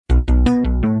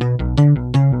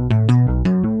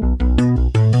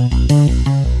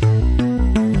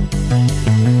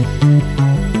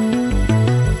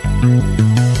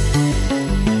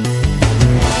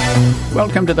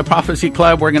Welcome to the Prophecy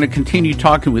Club. We're going to continue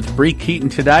talking with Bree Keyton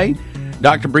today.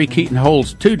 Dr. Bree Keyton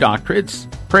holds 2 doctorates,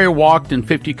 prayer walked in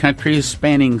 50 countries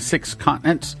spanning 6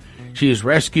 continents. She has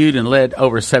rescued and led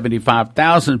over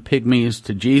 75,000 Pygmies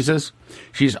to Jesus.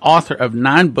 She's author of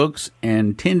 9 books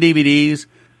and 10 DVDs.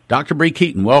 Dr. Bree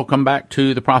Keyton, welcome back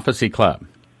to the Prophecy Club.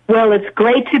 Well, it's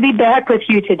great to be back with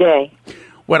you today.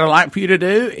 What I'd like for you to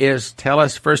do is tell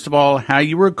us, first of all, how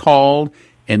you were called,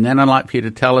 and then I'd like for you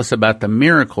to tell us about the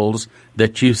miracles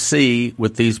that you see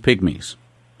with these Pygmies.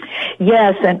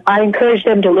 Yes, and I encourage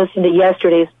them to listen to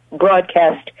yesterday's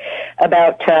broadcast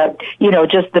about,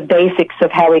 just the basics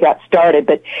of how we got started.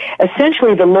 But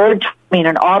essentially, the Lord told me in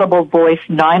an audible voice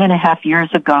 9.5 years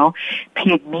ago,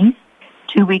 Pygmies.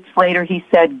 2 weeks later, he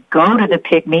said, go to the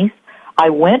Pygmies. I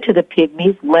went to the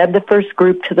Pygmies, led the first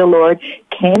group to the Lord,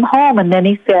 came home, and then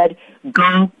he said,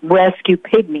 go rescue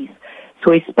Pygmies.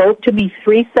 So he spoke to me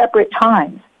 3 separate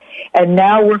times. And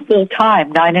now we're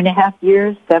full-time, 9.5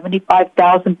 years,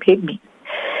 75,000 Pygmies.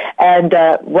 And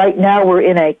right now we're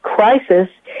in a crisis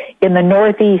in the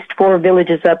northeast, 4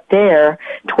 villages up there.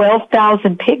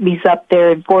 12,000 Pygmies up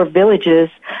there in 4 villages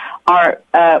are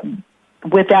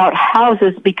without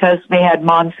houses because they had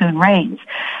monsoon rains.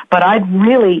 But I'd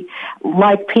really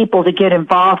like people to get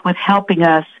involved with helping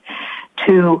us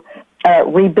to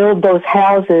rebuild those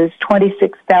houses.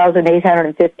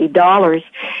 $26,850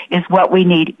 is what we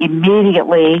need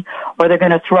immediately, or they're going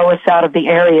to throw us out of the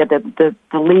area. The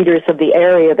leaders of the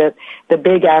area, the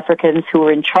big Africans who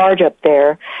are in charge up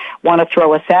there, want to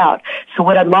throw us out. So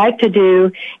what I'd like to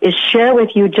do is share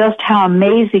with you just how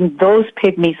amazing those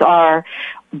Pygmies are,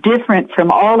 different from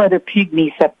all other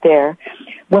Pygmies up there.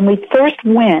 When we first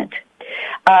went,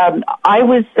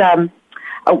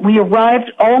 we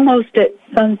arrived almost at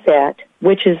sunset,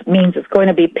 which means it's going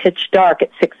to be pitch dark at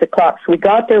 6 o'clock. So we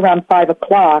got there around 5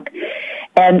 o'clock,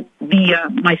 and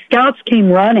my scouts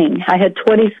came running. I had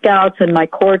 20 scouts and my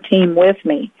core team with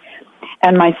me,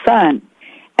 and my son.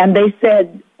 And they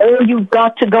said, oh, you've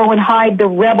got to go and hide. The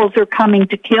rebels are coming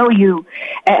to kill you,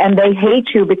 and they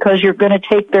hate you because you're going to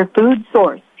take their food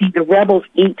source. See, the rebels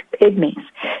eat Pygmies,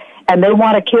 and they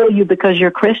want to kill you because you're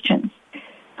Christians.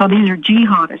 So these are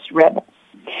jihadist rebels.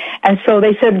 And so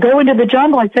they said, go into the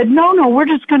jungle. I said, no, we're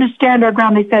just going to stand our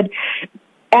ground. They said,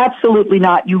 absolutely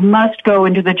not. You must go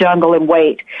into the jungle and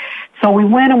wait. So we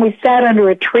went and we sat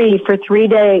under a tree for 3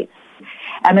 days.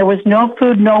 And there was no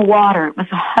food, no water. It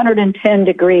was 110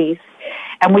 degrees.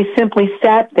 And we simply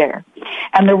sat there.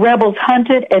 And the rebels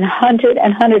hunted and hunted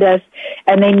and hunted us,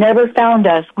 and they never found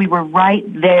us. We were right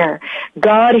there.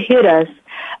 God hid us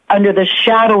under the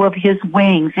shadow of his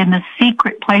wings, in the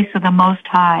secret place of the Most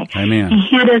High. Amen. He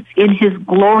hid us in his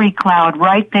glory cloud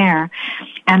right there.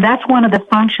 And that's one of the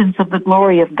functions of the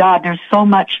glory of God. There's so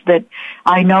much that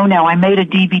I know now. I made a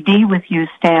DVD with you,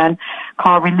 Stan,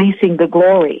 called Releasing the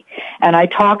Glory. And I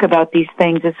talk about these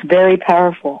things. It's very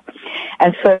powerful.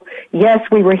 And so, yes,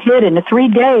 we were hidden. In 3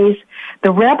 days,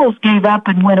 the rebels gave up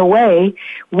and went away.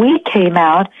 We came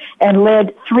out and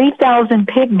led 3,000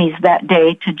 Pygmies that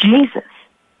day to Jesus.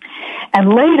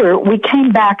 And later, we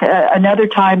came back another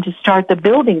time to start the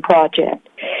building project.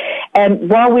 And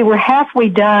while we were halfway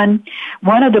done,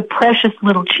 one of the precious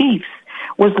little chiefs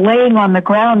was laying on the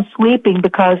ground sleeping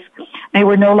because they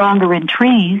were no longer in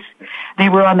trees. They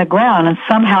were on the ground, and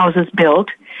some houses built.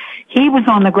 He was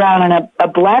on the ground, and a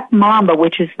black mamba,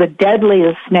 which is the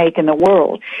deadliest snake in the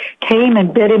world, came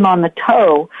and bit him on the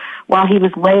toe while he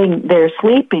was laying there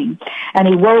sleeping. And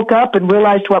he woke up and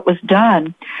realized what was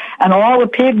done. And all the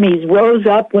Pygmies rose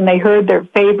up when they heard their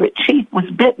favorite chief was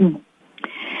bitten.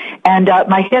 And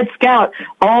my head scout,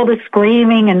 all the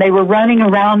screaming, and they were running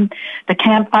around the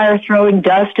campfire throwing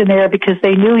dust in there because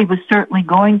they knew he was certainly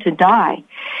going to die.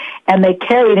 And they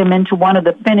carried him into one of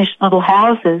the finished little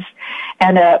houses,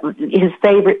 and his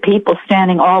favorite people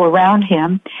standing all around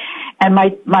him. And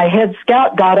my head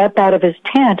scout got up out of his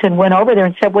tent and went over there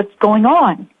and said, what's going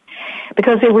on?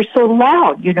 Because they were so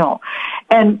loud,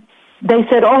 And they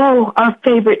said, oh, our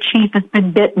favorite chief has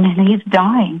been bitten and he's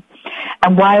dying.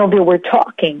 And while they were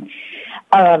talking,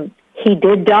 he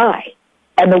did die.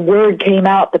 And the word came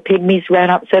out. The Pygmies ran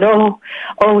up and said, oh,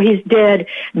 he's dead.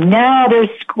 Now they're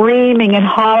screaming and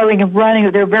hollering and running.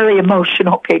 They're very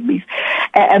emotional Pygmies.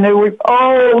 And they were,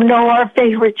 oh, no, our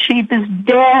favorite chief is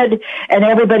dead. And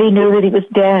everybody knew that he was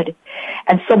dead.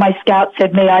 And so my scout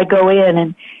said, may I go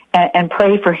in and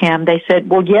pray for him? They said,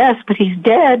 well, yes, but he's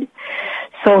dead.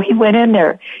 So he went in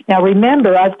there. Now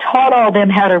remember, I've taught all them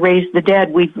how to raise the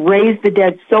dead. We've raised the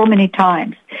dead so many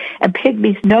times. And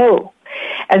Pygmies know.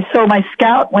 And so my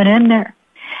scout went in there,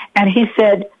 and he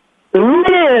said,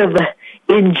 live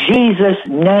in Jesus'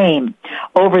 name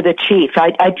over the chief.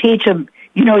 I teach him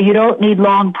you know, you don't need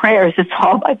long prayers. It's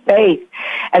all by faith.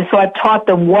 And so I've taught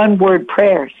them one-word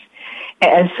prayers.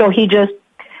 And so he just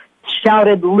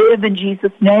shouted, live in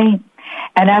Jesus' name.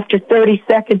 And after 30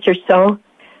 seconds or so,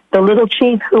 the little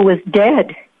chief who was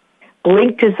dead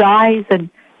blinked his eyes and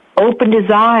opened his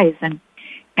eyes.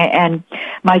 And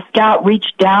my scout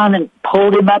reached down and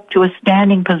pulled him up to a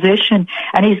standing position.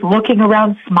 And he's looking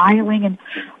around smiling. And,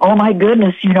 oh, my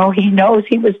goodness, you know, he knows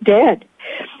he was dead.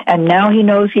 And now he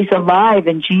knows he's alive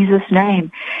in Jesus'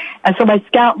 name. And so my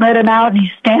scout led him out, and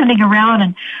he's standing around,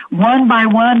 and one by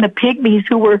one, the Pygmies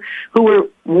who were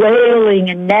wailing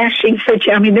and gnashing for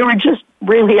joy, I mean, they were just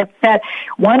really upset.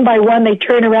 One by one, they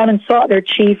turned around and saw their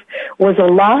chief was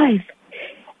alive.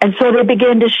 And so they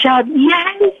began to shout,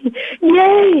 yay,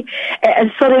 yay.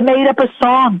 And so they made up a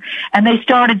song, and they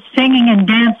started singing and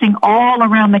dancing all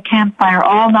around the campfire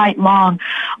all night long.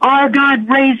 Our God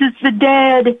raises the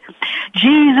dead.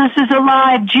 Jesus is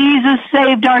alive. Jesus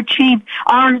saved our chief.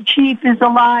 Our chief is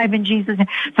alive in Jesus' name.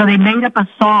 So they made up a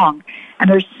song, and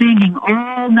they're singing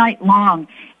all night long.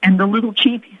 And the little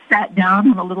chief, he sat down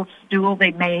on a little stool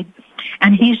they made,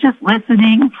 and he's just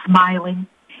listening, smiling.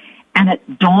 And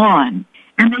at dawn,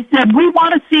 and they said, we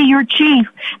want to see your chief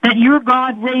that your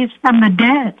God raised from the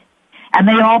dead. And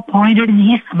they all pointed, and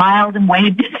he smiled and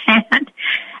waved his hand.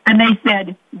 And they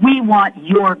said, we want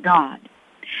your God.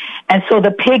 And so the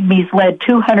Pygmies led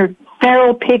 200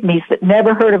 feral Pygmies that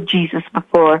never heard of Jesus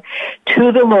before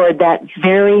to the Lord that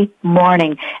very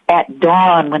morning at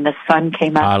dawn when the sun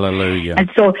came up. Hallelujah.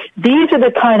 And so these are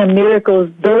the kind of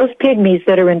miracles those Pygmies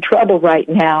that are in trouble right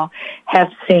now have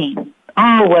seen.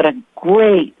 Oh, what a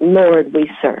great Lord we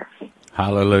serve.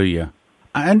 Hallelujah.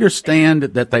 I understand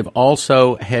that they've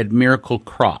also had miracle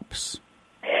crops.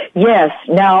 Yes.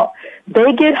 Now,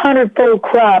 they get 100-fold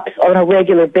crops on a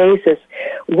regular basis,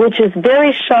 which is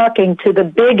very shocking to the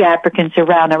big Africans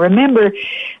around. Now, remember,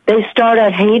 they start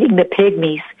out hating the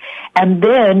Pygmies, and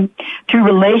then through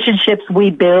relationships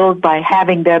we build by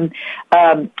having them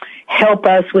help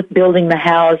us with building the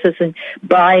houses and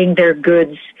buying their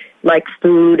goods, like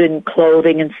food and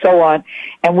clothing and so on.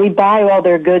 And we buy all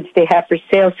their goods they have for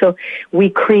sale, so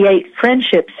we create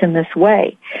friendships in this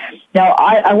way. Now,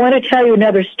 I want to tell you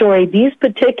another story. These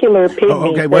particular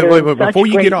Pygmies... Okay, wait. Before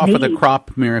you get off of the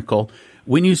crop miracle,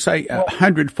 when you say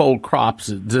 100-fold crops,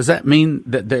 does that mean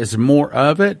that there's more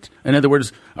of it? In other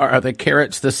words, are the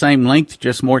carrots the same length,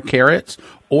 just more carrots?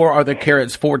 Or are the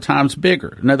carrots 4 times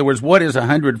bigger? In other words, what is a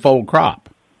 100-fold crop?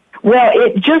 Well,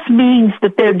 it just means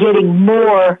that they're getting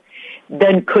more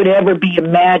than could ever be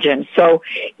imagined. So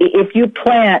if you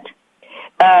plant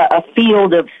a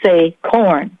field of, say,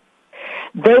 corn,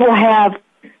 they will have,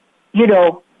 you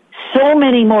know, so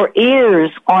many more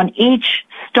ears on each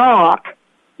stalk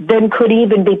than could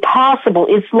even be possible.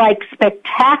 It's like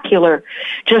spectacular,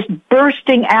 just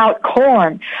bursting out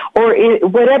corn or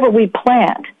whatever we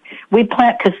plant. We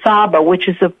plant cassava, which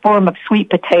is a form of sweet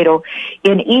potato.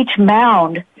 In each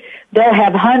mound, they'll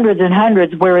have hundreds and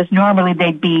hundreds, whereas normally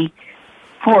they'd be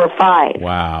 4 or 5.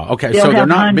 Wow. Okay, so they're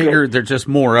not bigger, they're just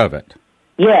more of it.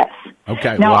 Yes.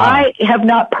 Okay, now, wow. I have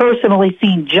not personally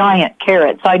seen giant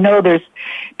carrots. I know there's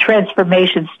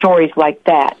transformation stories like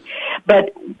that.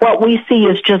 But what we see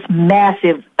is just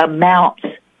massive amounts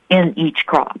in each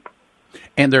crop.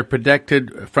 And they're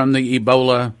protected from the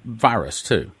Ebola virus,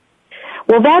 too.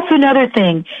 Well, that's another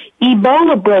thing.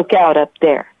 Ebola broke out up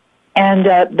there.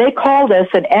 And they called us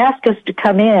and asked us to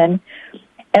come in.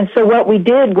 And so what we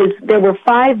did was there were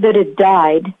 5 that had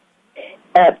died,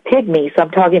 Pygmies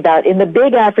I'm talking about. In the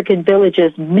big African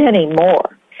villages, many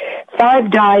more.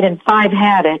 5 died and 5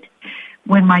 had it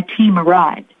when my team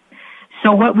arrived.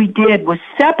 So what we did was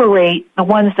separate the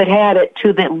ones that had it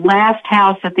to the last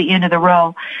house at the end of the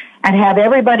row and have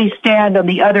everybody stand on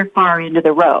the other far end of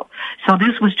the row. So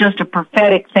this was just a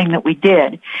prophetic thing that we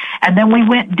did. And then we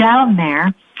went down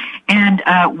there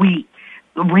and we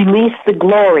release the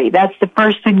glory. That's the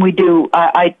first thing we do.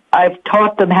 I've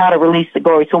taught them how to release the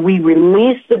glory. So we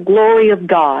release the glory of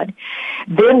God.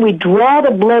 Then we draw the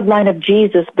bloodline of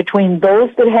Jesus between those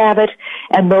that have it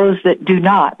and those that do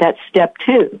not. That's step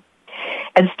 2.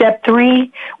 And step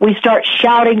 3, we start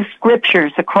shouting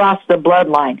scriptures across the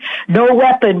bloodline. No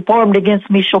weapon formed against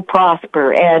me shall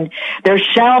prosper, and there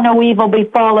shall no evil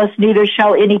befall us, neither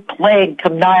shall any plague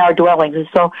come nigh our dwellings. And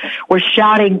so we're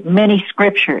shouting many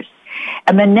scriptures.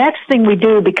 And the next thing we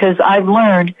do, because I've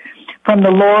learned from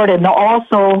the Lord and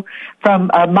also from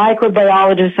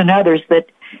microbiologists and others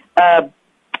that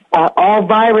all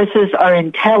viruses are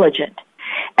intelligent.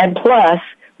 And plus,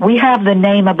 we have the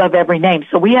name above every name.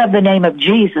 So we have the name of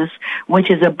Jesus, which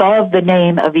is above the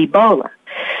name of Ebola.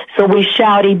 So we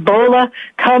shout, Ebola,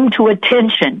 come to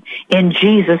attention in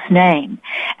Jesus' name.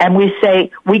 And we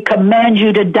say, we command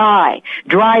you to die,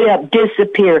 dry up,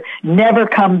 disappear, never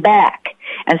come back.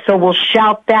 And so we'll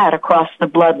shout that across the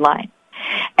bloodline.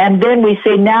 And then we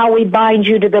say, now we bind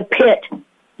you to the pit.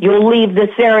 You'll leave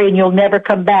this area and you'll never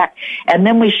come back. And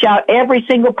then we shout, every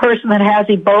single person that has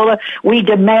Ebola, we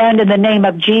demand in the name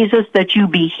of Jesus that you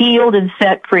be healed and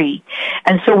set free.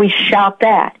 And so we shout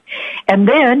that. And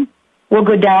then we'll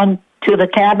go down to the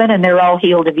cabin and they're all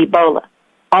healed of Ebola.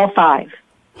 All 5.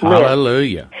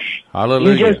 Hallelujah.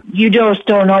 Hallelujah. You just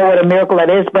don't know what a miracle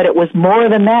that is, but it was more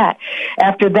than that.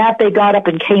 After that, they got up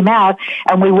and came out,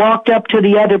 and we walked up to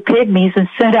the other Pygmies and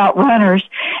sent out runners,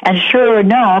 and sure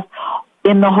enough,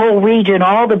 in the whole region,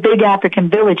 all the big African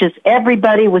villages,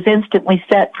 everybody was instantly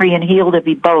set free and healed of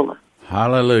Ebola.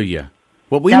 Hallelujah.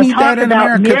 Well, we now need that in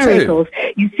America, miracles.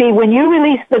 Too. You see, when you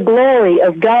release the glory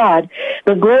of God,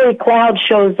 the glory cloud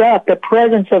shows up, the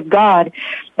presence of God,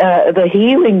 the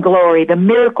healing glory, the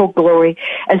miracle glory.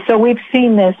 And so we've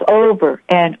seen this over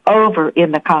and over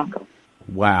in the Congo.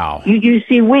 Wow. You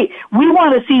see, we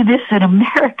want to see this in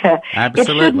America.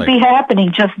 Absolutely. It shouldn't be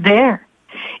happening just there.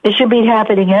 It should be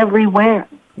happening everywhere.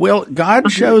 Well,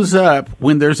 God shows up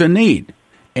when there's a need.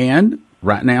 And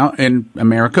right now in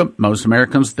America, most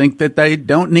Americans think that they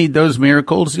don't need those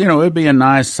miracles. You know, it'd be a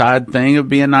nice side thing. It'd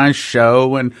be a nice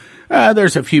show. And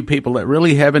there's a few people that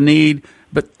really have a need.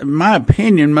 But in my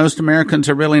opinion, most Americans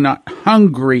are really not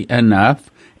hungry enough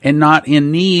and not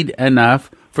in need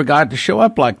enough for God to show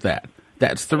up like that.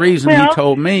 That's the reason he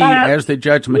told me as the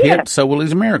judgment hit, so will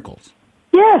his miracles.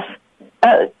 Yes.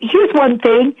 Here's one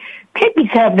thing. Pygmies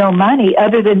have no money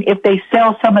other than if they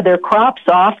sell some of their crops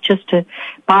off just to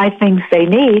buy things they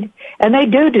need, and they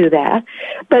do that.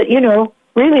 But, you know,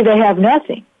 really they have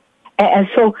nothing. And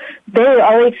so they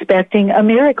are expecting a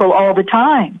miracle all the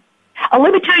time.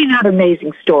 Let me tell you another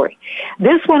amazing story.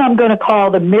 This one I'm going to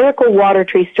call the miracle water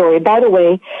tree story. By the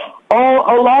way, a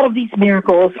lot of these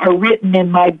miracles are written in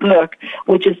my book,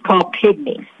 which is called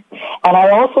Pygmies. And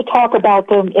I also talk about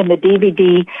them in the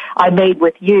DVD I made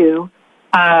with you,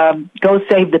 Go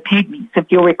Save the Pygmies. If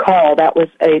you'll recall, that was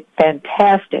a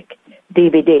fantastic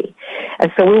DVD.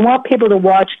 And so we want people to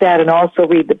watch that and also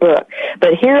read the book.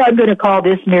 But here I'm going to call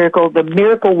this miracle the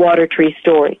Miracle Water Tree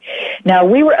Story. Now,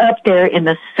 we were up there in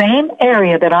the same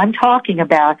area that I'm talking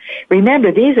about.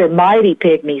 Remember, these are mighty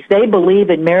Pygmies. They believe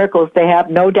in miracles. They have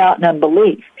no doubt and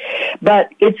unbelief. But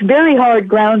it's very hard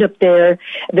ground up there.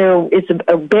 It's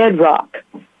a bedrock.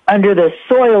 Under the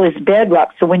soil is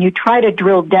bedrock. So when you try to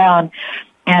drill down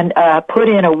and put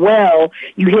in a well,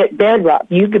 you hit bedrock.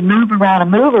 You can move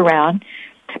around,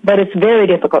 but it's very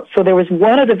difficult. So there was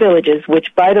one of the villages,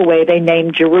 which, by the way, they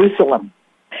named Jerusalem.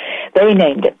 They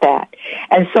named it that.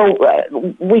 And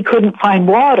so we couldn't find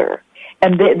water,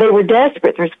 and they were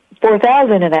desperate. There's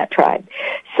 4,000 in that tribe.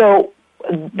 So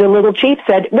the little chief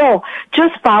said, well,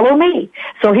 just follow me.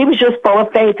 So he was just full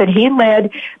of faith, and he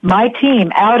led my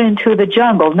team out into the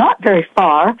jungle, not very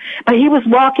far, but he was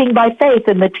walking by faith,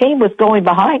 and the team was going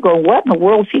behind going, what in the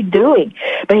world is he doing?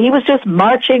 But he was just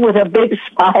marching with a big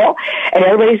smile, and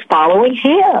everybody's following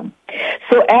him.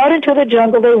 So out into the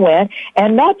jungle they went,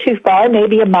 and not too far,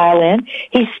 maybe a mile in,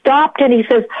 he stopped and he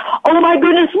says, oh my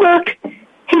goodness, look!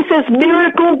 He says,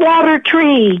 miracle water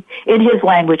tree, in his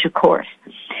language, of course.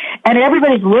 And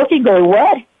everybody's looking, going,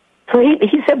 what? So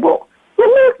he said, well,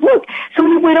 look. So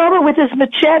he went over with his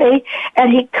machete,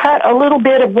 and he cut a little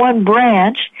bit of one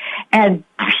branch, and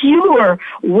pure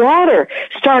water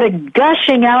started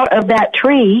gushing out of that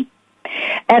tree,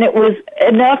 and it was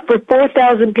enough for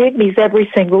 4,000 pygmies every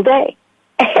single day.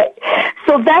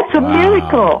 So that's a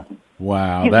miracle.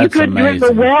 Wow, that's amazing. You couldn't drink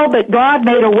the well, but God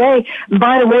made a way. And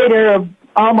by the way, there are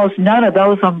almost none of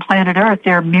those on planet Earth.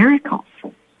 They're miracles.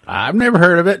 I've never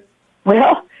heard of it.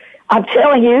 Well, I'm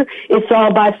telling you, it's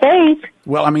all by faith.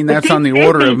 Well, I mean, that's on the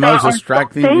order of Moses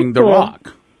striking the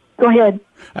rock. Go ahead.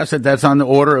 I said that's on the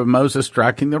order of Moses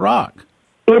striking the rock.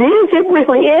 It is. It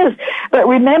really is. But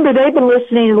remember, they've been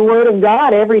listening to the Word of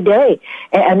God every day,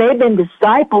 and they've been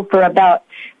discipled for about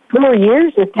 4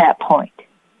 years at that point.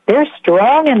 They're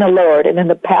strong in the Lord and in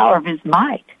the power of His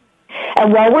might.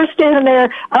 And while we're standing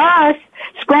there, us,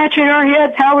 scratching our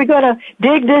heads, how are we going to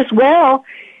dig this well?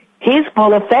 He's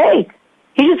full of faith.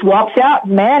 He just walks out,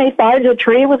 and man, he finds a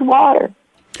tree with water.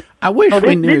 I wish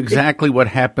we knew exactly what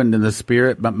happened in the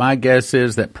spirit, but my guess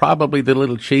is that probably the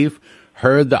little chief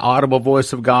heard the audible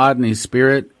voice of God in his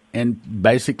spirit and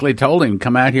basically told him,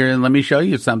 come out here and let me show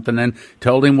you something, and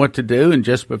told him what to do and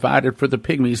just provided for the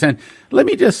pygmies. And let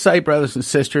me just say, brothers and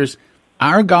sisters,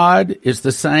 our God is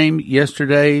the same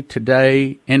yesterday,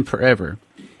 today, and forever.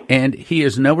 And he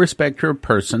is no respecter of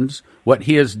persons. What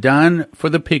he has done for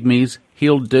the Pygmies,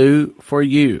 he'll do for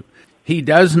you. He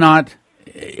does not,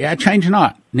 I change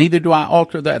not, neither do I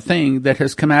alter that thing that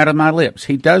has come out of my lips.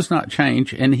 He does not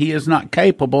change, and he is not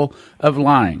capable of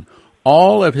lying.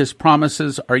 All of his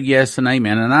promises are yes and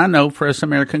amen. And I know for us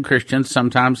American Christians,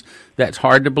 sometimes that's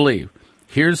hard to believe.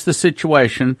 Here's the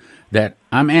situation that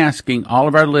I'm asking all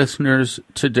of our listeners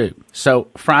to do. So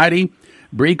Friday,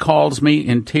 Bree calls me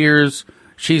in tears.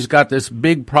 She's got this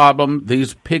big problem.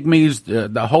 These Pygmies,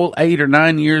 the whole 8 or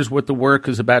 9 years worth of work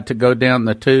is about to go down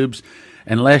the tubes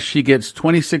unless she gets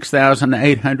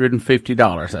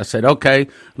 $26,850. I said, okay,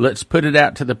 let's put it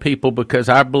out to the people because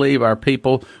I believe our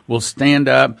people will stand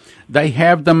up. They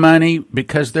have the money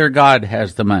because their God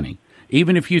has the money.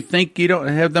 Even if you think you don't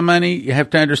have the money, you have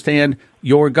to understand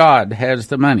your God has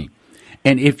the money.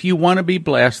 And if you want to be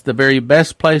blessed, the very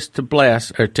best place to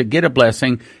bless or to get a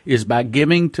blessing is by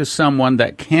giving to someone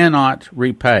that cannot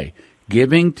repay.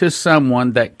 Giving to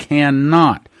someone that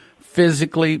cannot,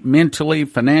 physically, mentally,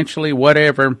 financially,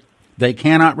 whatever, they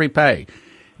cannot repay.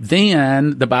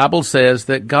 Then the Bible says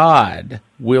that God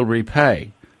will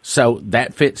repay. So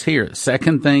that fits here.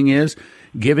 Second thing is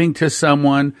giving to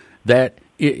someone that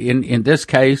in this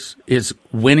case is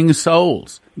winning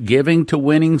souls. Giving to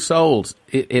winning souls.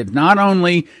 It not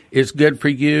only is good for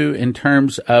you in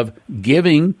terms of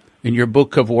giving in your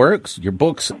book of works, your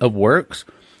books of works,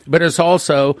 but it's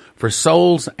also for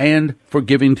souls and for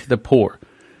giving to the poor.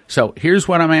 So here's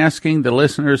what I'm asking the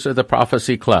listeners of the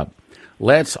Prophecy Club.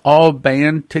 Let's all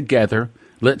band together.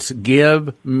 Let's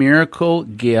give miracle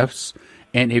gifts.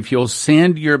 And if you'll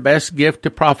send your best gift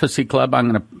to Prophecy Club,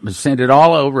 I'm going to send it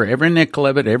all over, every nickel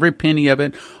of it, every penny of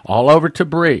it, all over to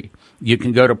Bree. You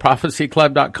can go to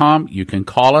prophecyclub.com. You can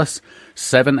call us,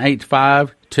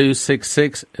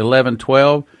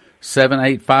 785-266-1112,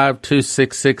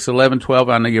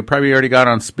 785-266-1112. I know you probably already got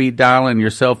on speed dial in your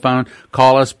cell phone.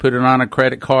 Call us, put it on a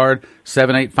credit card,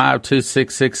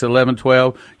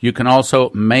 785-266-1112. You can also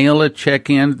mail a check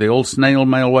in, the old snail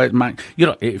mail way.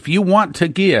 If you want to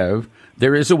give,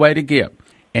 there is a way to give.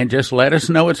 And just let us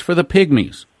know it's for the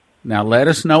Pygmies. Now, let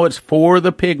us know it's for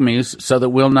the Pygmies so that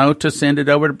we'll know to send it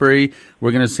over to Bree. We're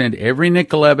going to send every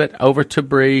nickel of it over to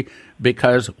Bree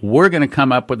because we're going to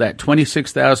come up with that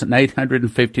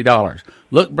 $26,850.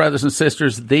 Look, brothers and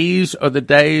sisters, these are the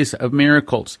days of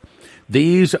miracles.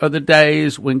 These are the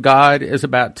days when God is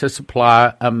about to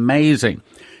supply amazing.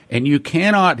 And you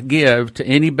cannot give to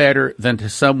any better than to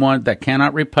someone that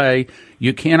cannot repay.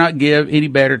 You cannot give any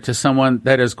better to someone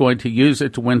that is going to use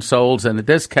it to win souls. And in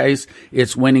this case,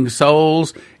 it's winning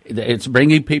souls. It's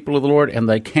bringing people to the Lord, and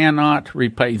they cannot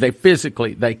repay.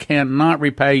 They cannot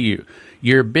repay you.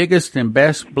 Your biggest and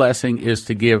best blessing is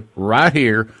to give right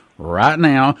here, right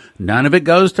now. None of it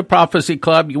goes to Prophecy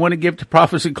Club. You want to give to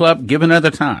Prophecy Club? Give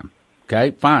another time.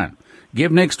 Okay, fine.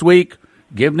 Give next week.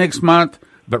 Give next month.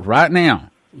 But right now,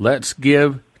 let's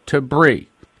give to Bree.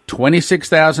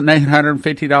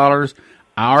 $26,850.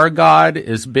 Our God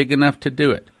is big enough to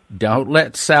do it. Don't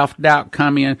let self-doubt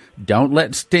come in. Don't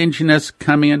let stinginess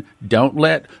come in.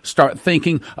 Don't start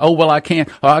thinking, oh, well, I can't.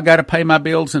 Oh, I got to pay my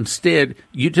bills. Instead,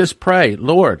 you just pray,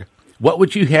 Lord, what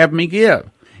would you have me give?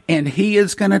 And he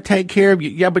is going to take care of you.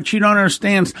 Yeah, but you don't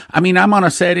understand. I'm on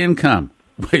a set income.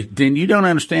 Then you don't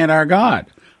understand our God.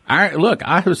 Look,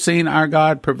 I have seen our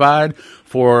God provide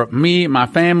for me, my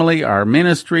family, our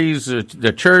ministries,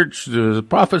 the church, the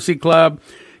Prophecy Club,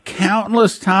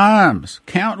 countless times.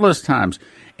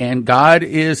 And God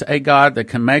is a God that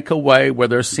can make a way where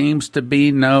there seems to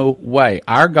be no way.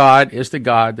 Our God is the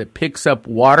God that picks up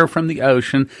water from the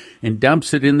ocean and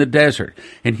dumps it in the desert.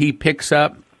 And he picks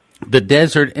up the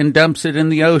desert and dumps it in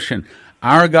the ocean.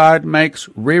 Our God makes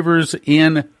rivers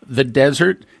in the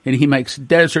desert, and he makes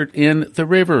desert in the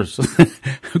rivers.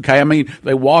 Okay,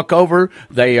 they walk over,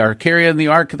 they are carrying the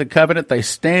Ark of the Covenant, they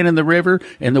stand in the river,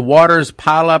 and the waters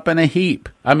pile up in a heap.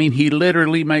 He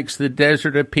literally makes the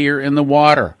desert appear in the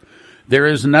water. There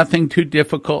is nothing too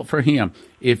difficult for him.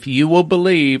 If you will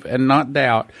believe and not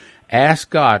doubt, ask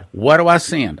God, what do I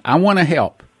send? I want to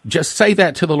help. Just say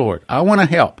that to the Lord. I want to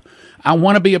help. I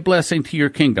want to be a blessing to your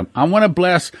kingdom. I want to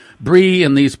bless Bree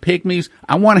and these Pygmies.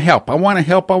 I want to help. I want to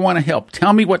help. I want to help.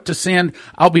 Tell me what to send.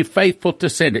 I'll be faithful to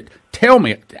send it. Tell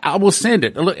me. I will send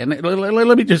it. Look, and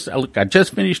let me just look. I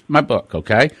just finished my book,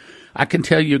 okay? I can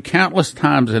tell you countless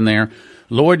times in there,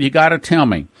 Lord, you got to tell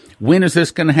me. When is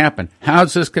this going to happen? How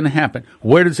is this going to happen?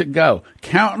 Where does it go?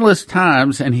 Countless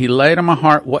times, and he laid on my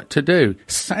heart what to do.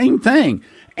 Same thing.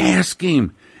 Ask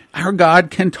him. Our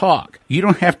God can talk. You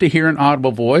don't have to hear an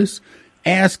audible voice.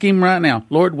 Ask him right now,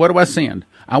 Lord, what do I send?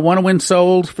 I want to win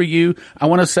souls for you. I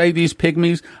want to save these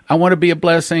pygmies. I want to be a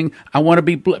blessing. I want to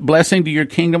be blessing to your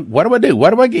kingdom. What do I do?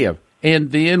 What do I give?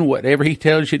 And then whatever he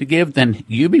tells you to give, then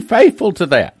you be faithful to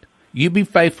that. You be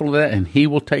faithful to that, and he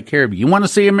will take care of you. You want to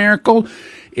see a miracle?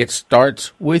 It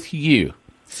starts with you.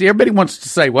 See, everybody wants to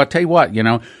say, well, I'll tell you what,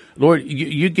 Lord,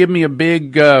 you give me a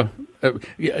big, give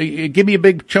me a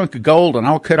big chunk of gold, and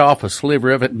I'll cut off a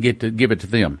sliver of it and give it to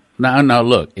them. No,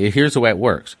 look, here's the way it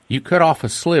works. You cut off a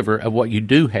sliver of what you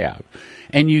do have,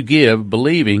 and you give,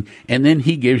 believing, and then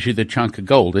he gives you the chunk of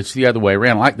gold. It's the other way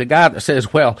around. Like the guy that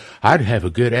says, well, I'd have a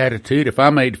good attitude if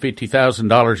I made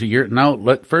 $50,000 a year. No,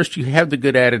 look, first you have the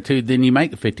good attitude, then you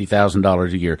make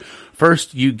 $50,000 a year.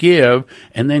 First you give,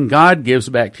 and then God gives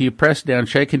back to you, pressed down,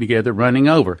 shaken together, running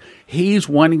over. He's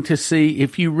wanting to see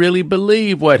if you really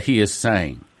believe what he is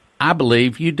saying. I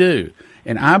believe you do.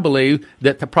 And I believe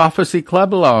that the Prophecy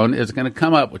Club alone is going to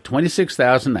come up with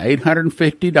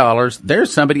 $26,850.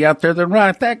 There's somebody out there that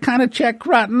write that kind of check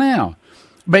right now,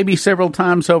 maybe several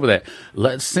times over that.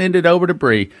 Let's send it over to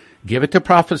Bree. Give it to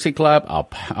Prophecy Club.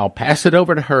 I'll pass it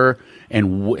over to her.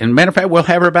 And matter of fact, we'll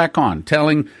have her back on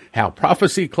telling how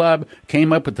Prophecy Club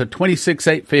came up with the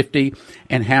 $26,850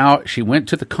 and how she went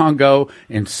to the Congo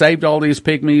and saved all these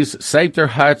pygmies, saved their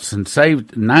huts, and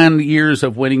saved 9 years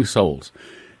of winning souls.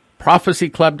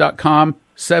 prophecyclub.com,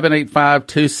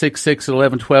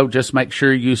 785-266-1112. Just make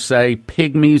sure you say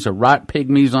Pygmies or write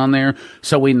Pygmies on there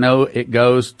so we know it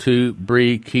goes to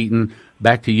Bree Keyton.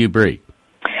 Back to you, Bree.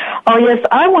 Oh, yes,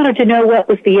 I wanted to know what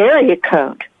was the area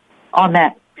code on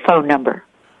that phone number.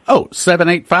 Oh,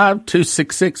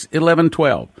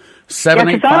 785-266-1112. 785-266-1112.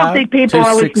 Because I don't think people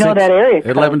always know that area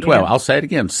code. 1112. I'll say it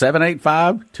again,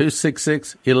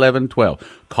 785-266-1112.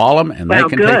 Call them, and they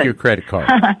can take your credit card.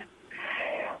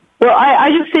 Well, I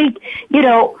just think,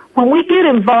 when we get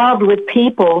involved with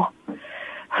people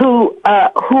who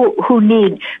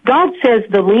need, God says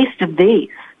the least of these,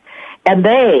 and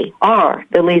they are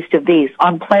the least of these.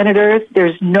 On planet Earth,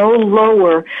 there's no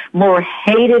lower, more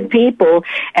hated people,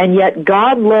 and yet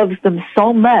God loves them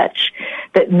so much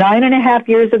that 9.5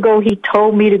 years ago, he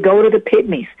told me to go to the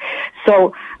Pygmies.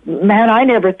 So, man, I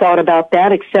never thought about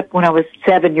that except when I was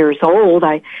 7 years old.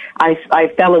 I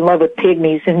fell in love with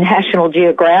Pygmies in National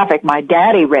Geographic. My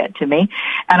daddy read to me,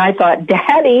 and I thought,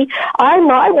 Daddy, I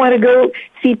want to go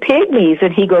see Pygmies.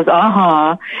 And he goes,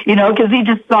 because he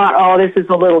just thought, oh, this is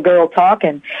a little girl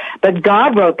talking. But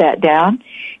God wrote that down.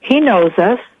 He knows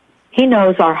us. He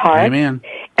knows our heart. Amen.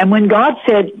 And when God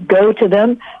said, go to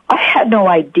them, I had no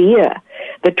idea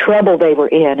the trouble they were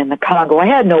in the Congo. I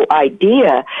had no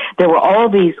idea there were all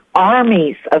these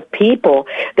armies of people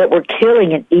that were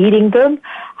killing and eating them.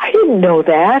 I didn't know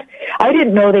that. I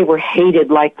didn't know they were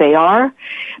hated like they are.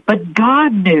 But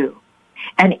God knew.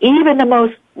 And even the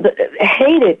most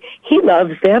hated, he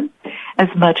loves them as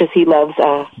much as he loves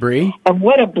us. Bree? And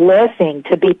what a blessing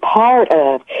to be part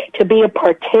of, to be a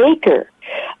partaker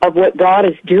of what God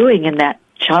is doing in that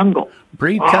jungle.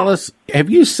 Bree, tell us, have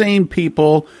you seen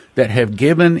people that have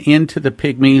given into the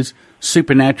Pygmies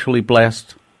supernaturally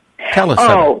blessed? Tell us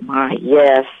Oh, my,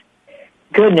 yes.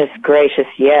 Goodness gracious,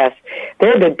 yes.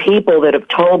 There have been people that have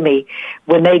told me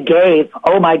when they gave,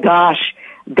 oh, my gosh,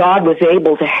 God was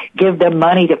able to give them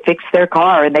money to fix their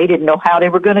car, and they didn't know how they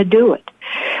were going to do it.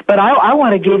 But I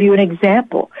want to give you an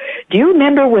example. Do you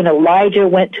remember when Elijah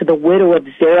went to the widow of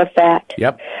Zarephath?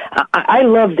 Yep. I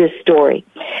love this story.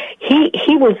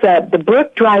 He was the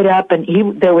brook dried up,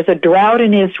 and there was a drought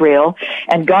in Israel,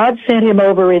 and God sent him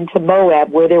over into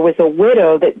Moab, where there was a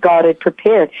widow that God had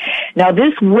prepared. Now,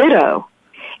 this widow,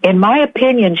 in my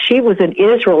opinion, she was an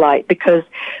Israelite because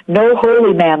no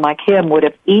holy man like him would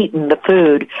have eaten the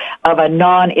food of a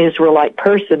non-Israelite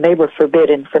person. They were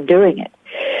forbidden from doing it.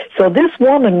 So this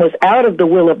woman was out of the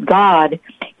will of God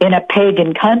in a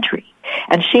pagan country,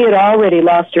 and she had already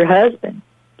lost her husband.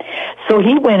 So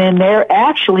he went in there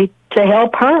actually to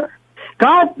help her.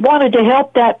 God wanted to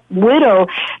help that widow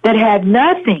that had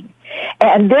nothing,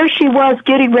 and there she was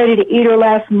getting ready to eat her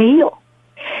last meal.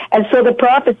 And so the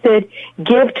prophet said,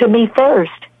 give to me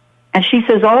first. And she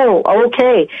says, oh,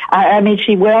 okay.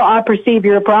 I perceive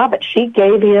you're a prophet. She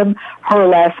gave him her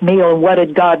last meal, and what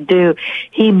did God do?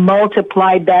 He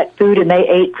multiplied that food, and they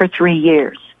ate for 3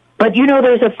 years. But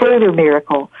there's a further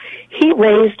miracle. He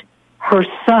raised her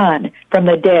son from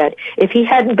the dead. If he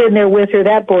hadn't been there with her,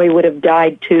 that boy would have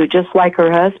died too, just like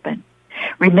her husband.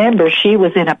 Remember, she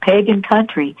was in a pagan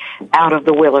country out of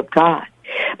the will of God.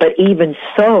 But even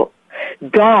so,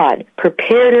 God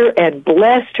prepared her and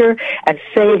blessed her and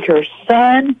saved her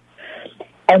son.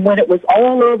 And when it was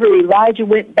all over, Elijah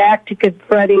went back to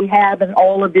confront Ahab and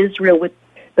all of Israel with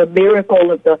the miracle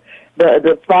of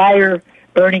the fire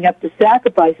burning up the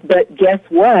sacrifice. But guess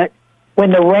what?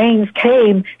 When the rains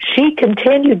came, she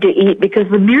continued to eat because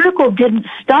the miracle didn't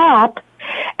stop.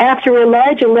 After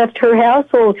Elijah left her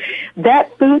household,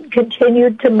 that food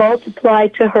continued to multiply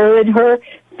to her and her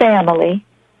family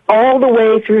all the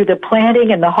way through the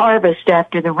planting and the harvest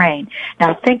after the rain.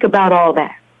 Now think about all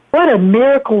that. What a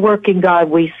miracle-working God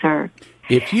we serve.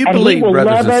 If you believe,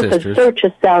 brothers and sisters, and He will love us and search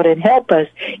us out and help us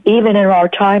even in our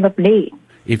time of need.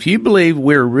 If you believe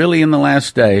we're really in the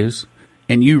last days,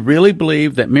 and you really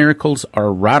believe that miracles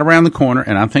are right around the corner,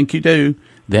 and I think you do,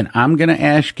 then I'm going to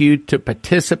ask you to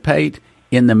participate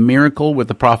in the Miracle with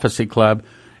the Prophecy Club.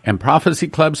 And Prophecy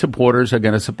Club supporters are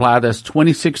going to supply us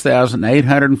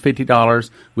 $26,850.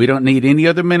 We don't need any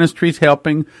other ministries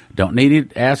helping. Don't need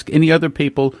to ask any other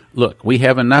people. Look, we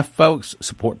have enough folks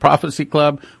support Prophecy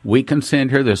Club. We can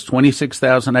send her this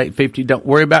 $26,850. Don't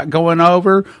worry about going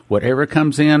over. Whatever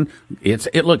comes in, it's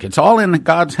all in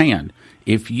God's hand.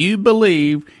 If you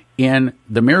believe in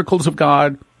the miracles of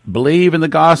God, believe in the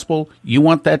gospel, you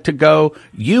want that to go,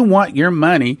 you want your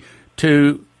money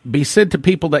to be sent to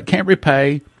people that can't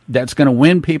repay, that's going to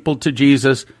win people to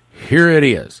Jesus, here it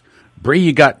is. Bree,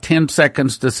 you got 10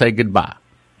 seconds to say goodbye.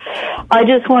 I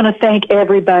just want to thank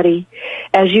everybody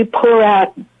as you pour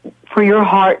out for your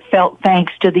heartfelt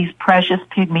thanks to these precious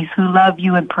pygmies who love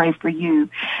you and pray for you,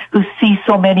 who see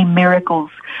so many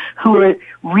miracles, who are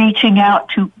reaching out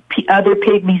to other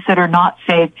pygmies that are not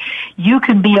saved. You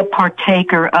can be a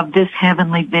partaker of this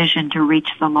heavenly vision to reach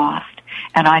the lost,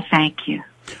 and I thank you.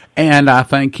 And I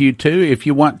thank you, too. If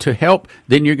you want to help,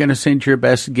 then you're going to send your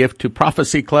best gift to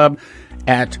Prophecy Club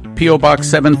at P.O. Box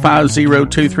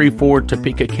 750234,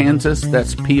 Topeka, Kansas.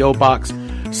 That's P.O. Box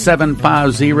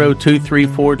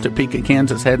 750234, Topeka,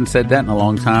 Kansas. Hadn't said that in a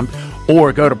long time.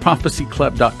 Or go to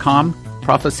prophecyclub.com,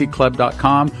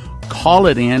 prophecyclub.com. Call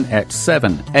it in at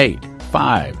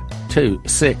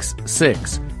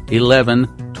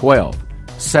 785-266-1112.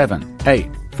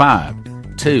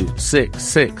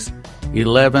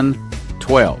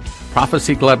 785-266-1112.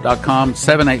 prophecyclub.com,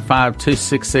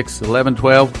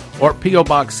 785-266-1112, or P.O.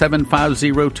 Box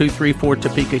 750234,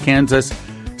 Topeka, Kansas,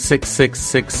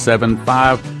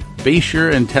 66675. Be sure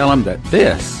and tell them that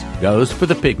this goes for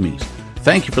the Pygmies.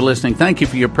 Thank you for listening. Thank you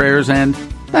for your prayers, and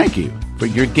thank you for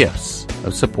your gifts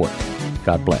of support.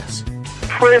 God bless.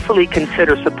 Prayerfully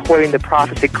consider supporting the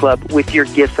Prophecy Club with your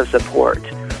gifts of support.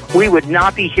 We would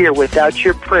not be here without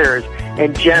your prayers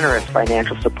and generous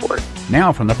financial support.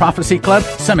 Now from the Prophecy Club,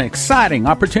 some exciting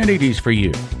opportunities for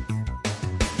you.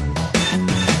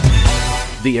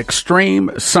 The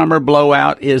Extreme Summer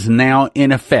Blowout is now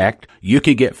in effect. You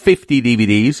can get 50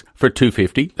 DVDs for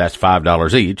 $250. That's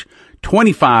 $5 each.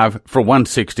 25 for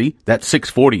 $160. That's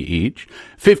 $6.40 each.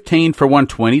 15 for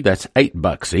 $120. That's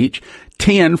 $8 each.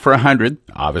 10 for $100.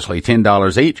 Obviously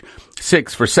 $10 each.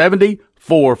 6 for $70.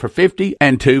 4 for $50,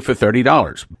 and 2 for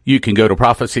 $30. You can go to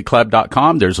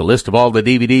prophecyclub.com. There's a list of all the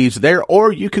DVDs there,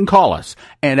 or you can call us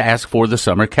and ask for the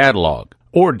summer catalog,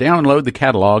 or download the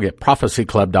catalog at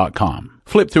prophecyclub.com.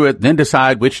 Flip through it, then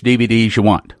decide which DVDs you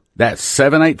want. That's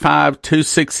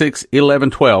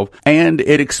 785-266-1112, and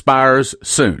it expires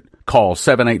soon. Call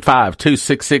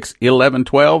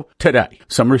 785-266-1112 today.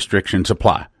 Some restrictions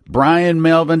apply. Brian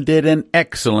Melvin did an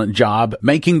excellent job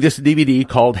making this DVD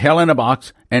called Hell in a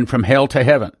Box and From Hell to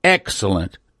Heaven.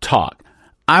 Excellent talk.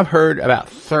 I've heard about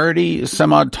 30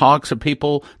 some odd talks of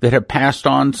people that have passed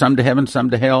on, some to heaven,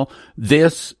 some to hell.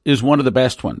 This is one of the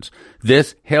best ones.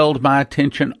 This held my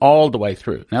attention all the way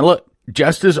through. Now look,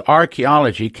 just as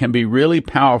archaeology can be really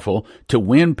powerful to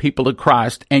win people to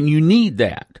Christ, and you need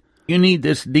that. You need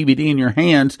this DVD in your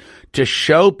hands to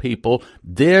show people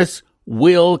this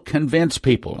will convince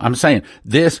people. I'm saying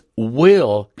this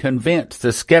will convince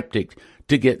the skeptic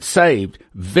to get saved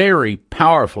very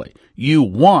powerfully. You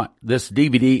want this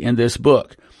DVD and this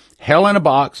book, Hell in a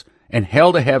Box and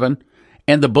Hell to Heaven,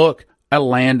 and the book, A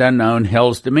Land Unknown,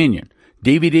 Hell's Dominion.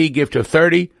 DVD gift of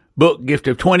 30, book gift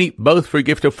of 20, both for a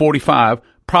gift of 45,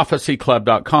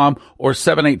 prophecyclub.com or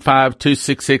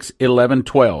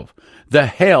 785-266-1112. The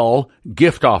Hell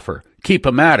gift offer. Keep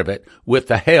them out of it with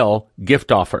the Hell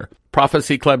gift offer.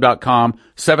 prophecyclub.com,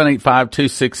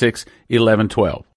 785-266-1112.